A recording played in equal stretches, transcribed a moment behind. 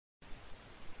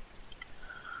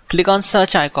Click on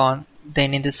search icon,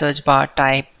 then in the search bar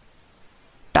type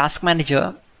Task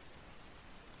Manager.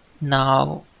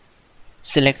 Now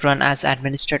select Run as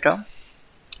Administrator.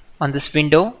 On this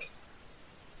window,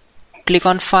 click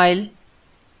on File,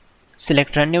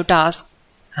 select Run New Task,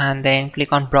 and then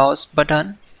click on Browse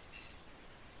button.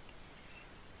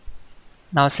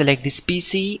 Now select this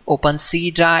PC, open C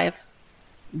drive,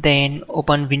 then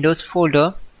open Windows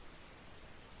folder.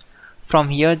 From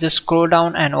here just scroll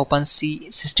down and open C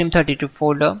System32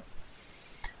 folder.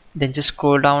 Then just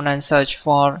scroll down and search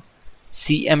for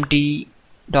cmd.exe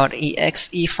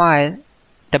file.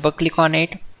 Double click on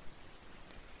it.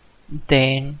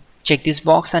 Then check this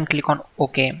box and click on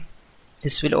OK.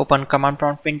 This will open command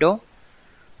prompt window.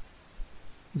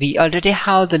 We already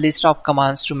have the list of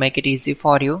commands to make it easy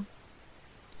for you.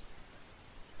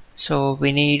 So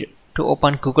we need to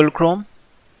open Google Chrome.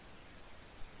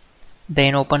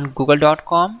 Then open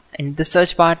google.com. In the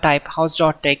search bar type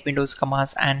hows.tech Windows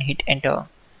commands and hit enter.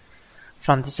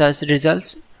 From the search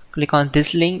results, click on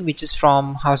this link which is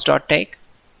from hows.tech.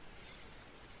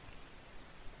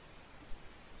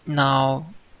 Now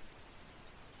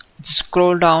just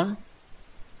scroll down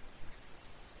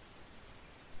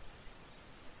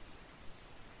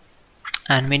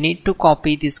and we need to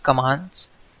copy these commands.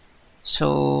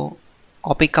 So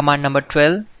copy command number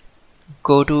 12,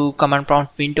 go to command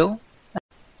prompt window,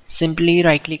 simply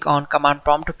right click on command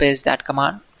prompt to paste that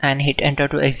command and hit enter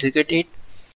to execute it.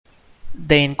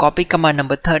 Then copy command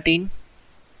number 13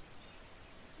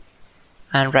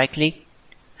 and right click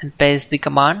and paste the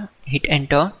command, hit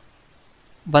enter.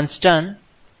 Once done,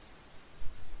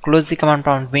 close the command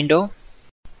prompt window.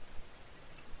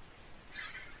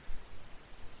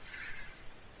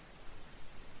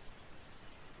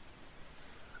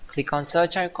 Click on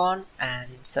search icon and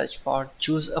search for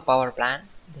choose a power plan.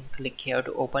 Then click here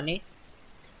to open it.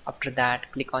 After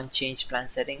that, click on change plan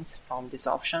settings from this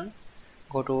option.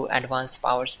 Go to advanced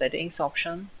power settings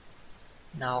option.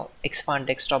 Now expand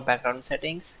desktop background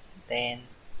settings. Then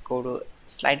go to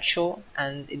slideshow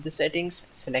and in the settings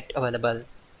select available.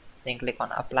 Then click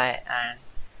on apply and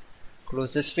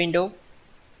close this window.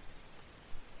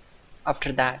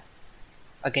 After that,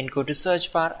 again go to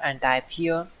search bar and type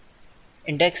here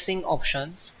indexing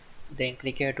options. Then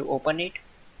click here to open it.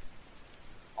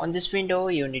 On this window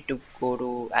you need to go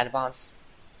to advanced,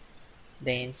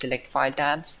 then select file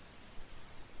tabs.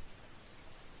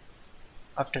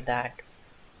 After that,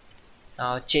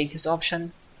 now check this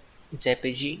option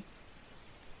JPG.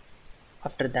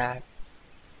 After that,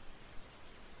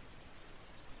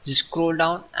 just scroll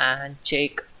down and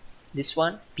check this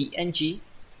one PNG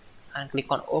and click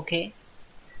on OK.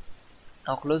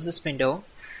 Now close this window.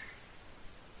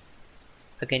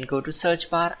 Again go to search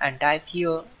bar and type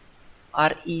here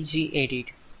regedit.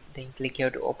 Then click here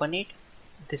to open it.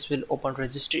 This will open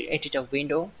registry editor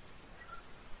window.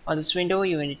 On this window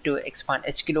you need to expand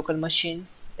HK local machine,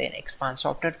 then expand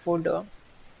software folder,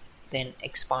 then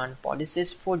expand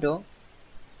policies folder,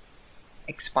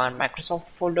 expand Microsoft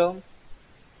folder.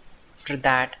 After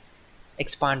that,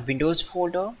 expand Windows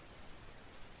folder,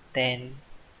 then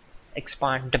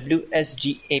expand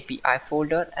WSG API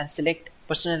folder and select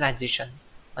personalization.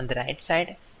 On the right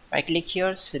side, right click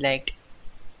here, select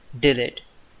delete.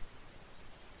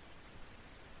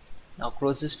 Now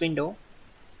close this window.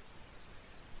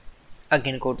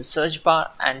 Again go to search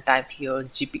bar and type here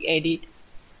gpedit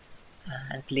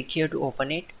and click here to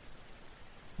open it.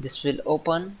 This will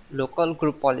open local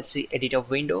group policy editor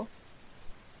window.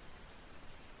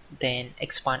 Then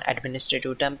expand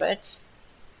administrative templates,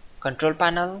 control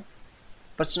panel,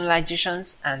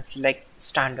 personalizations and select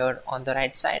standard on the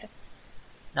right side.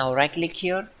 Now right click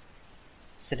here,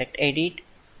 select edit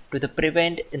to the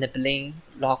prevent enabling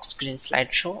lock screen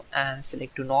slideshow and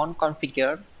select to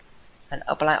non-configured and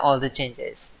apply all the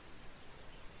changes.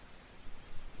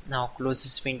 Now close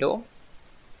this window.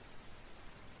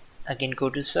 Again go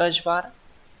to search bar,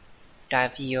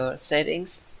 type here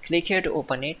settings, click here to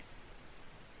open it.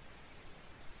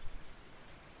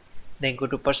 Then go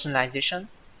to personalization,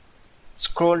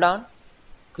 scroll down,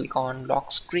 click on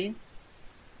lock screen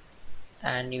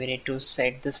and you need to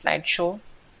set the slideshow.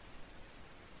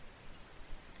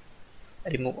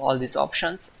 Remove all these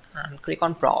options and click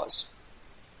on browse.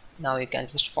 Now you can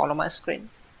just follow my screen.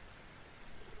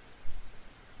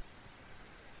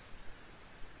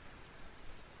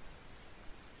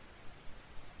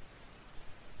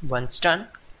 Once done,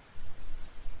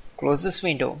 close this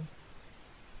window.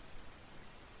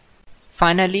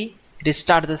 Finally,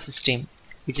 restart the system,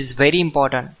 which is very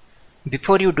important.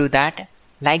 Before you do that,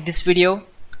 like this video.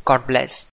 God bless.